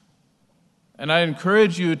 And I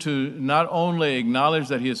encourage you to not only acknowledge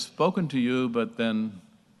that he has spoken to you, but then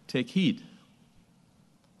take heed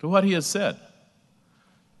to what he has said.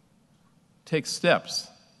 Take steps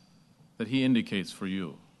that he indicates for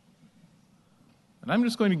you. And I'm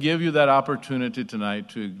just going to give you that opportunity tonight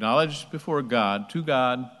to acknowledge before God, to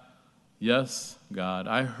God, yes, God,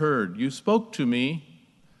 I heard. You spoke to me.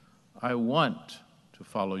 I want to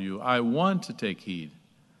follow you. I want to take heed.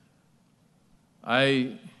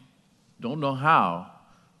 I don't know how,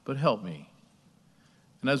 but help me.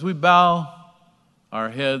 And as we bow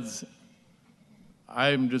our heads,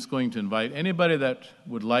 I'm just going to invite anybody that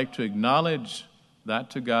would like to acknowledge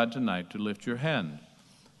that to God tonight to lift your hand.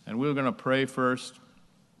 And we're going to pray first,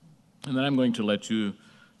 and then I'm going to let you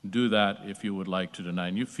do that if you would like to tonight.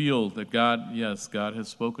 And you feel that God, yes, God has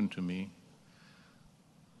spoken to me.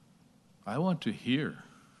 I want to hear.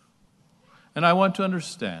 And I want to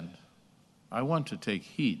understand. I want to take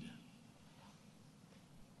heed.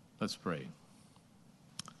 Let's pray.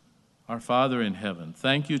 Our Father in heaven,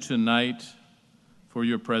 thank you tonight for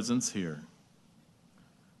your presence here.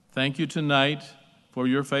 Thank you tonight for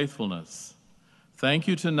your faithfulness. Thank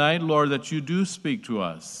you tonight, Lord, that you do speak to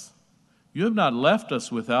us. You have not left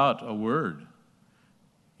us without a word.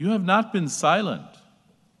 You have not been silent.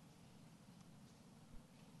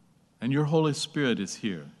 And your Holy Spirit is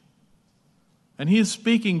here. And he is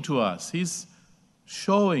speaking to us. He's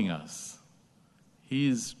showing us.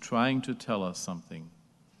 He's trying to tell us something.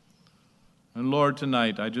 And Lord,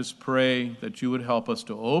 tonight I just pray that you would help us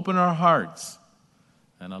to open our hearts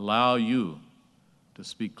and allow you to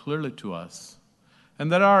speak clearly to us, and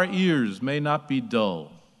that our ears may not be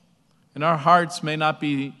dull, and our hearts may not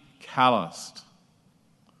be calloused,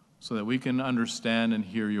 so that we can understand and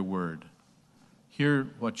hear your word, hear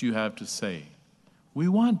what you have to say. We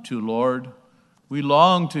want to, Lord. We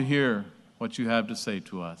long to hear what you have to say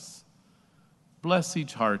to us. Bless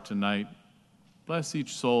each heart tonight. Bless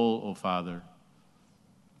each soul, O Father.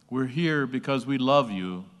 We're here because we love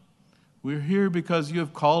you. We're here because you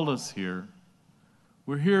have called us here.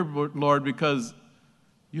 We're here, Lord, because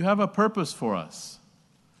you have a purpose for us.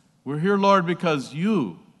 We're here, Lord, because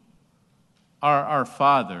you are our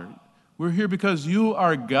Father. We're here because you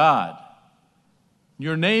are God.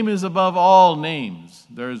 Your name is above all names.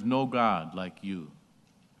 There is no God like you.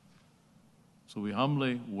 So we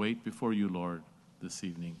humbly wait before you, Lord, this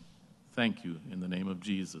evening. Thank you in the name of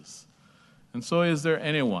Jesus. And so is there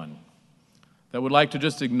anyone that would like to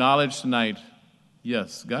just acknowledge tonight,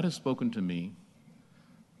 yes, God has spoken to me.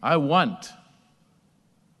 I want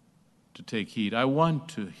to take heed. I want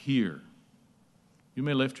to hear. You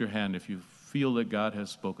may lift your hand if you feel that God has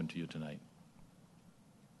spoken to you tonight.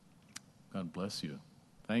 God bless you.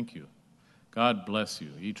 Thank you. God bless you,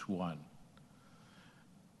 each one.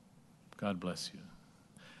 God bless you.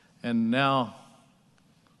 And now,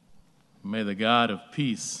 may the God of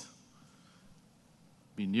peace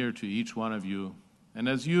be near to each one of you. And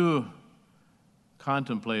as you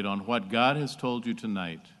contemplate on what God has told you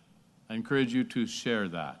tonight, I encourage you to share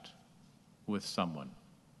that with someone.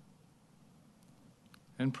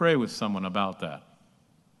 And pray with someone about that.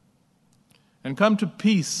 And come to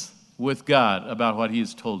peace with God about what he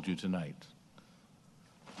has told you tonight.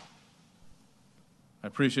 I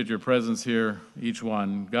appreciate your presence here, each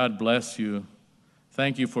one. God bless you.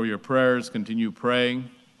 Thank you for your prayers. Continue praying.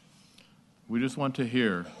 We just want to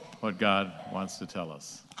hear what God wants to tell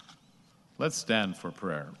us. Let's stand for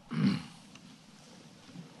prayer.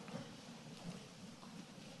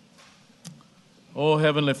 Oh,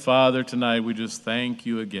 Heavenly Father, tonight we just thank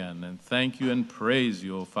you again, and thank you and praise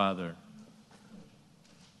you, oh Father.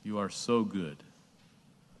 You are so good.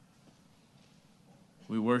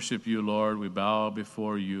 We worship you, Lord. We bow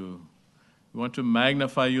before you. We want to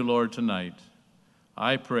magnify you, Lord, tonight.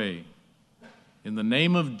 I pray in the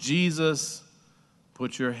name of Jesus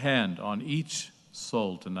put your hand on each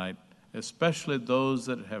soul tonight, especially those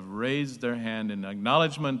that have raised their hand in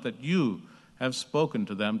acknowledgement that you have spoken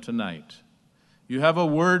to them tonight. You have a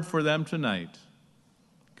word for them tonight.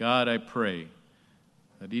 God, I pray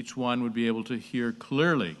that each one would be able to hear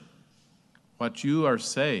clearly what you are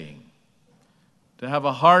saying, to have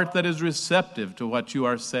a heart that is receptive to what you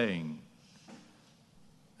are saying,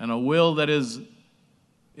 and a will that is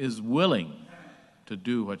willing to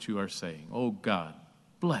do what you are saying. Oh God,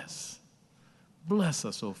 bless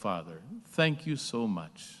us, oh Father. Thank you so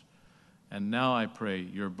much. And now I pray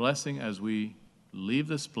your blessing as we leave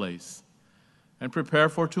this place and prepare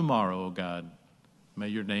for tomorrow, oh God. May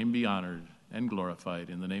your name be honored and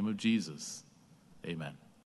glorified in the name of Jesus. Amen.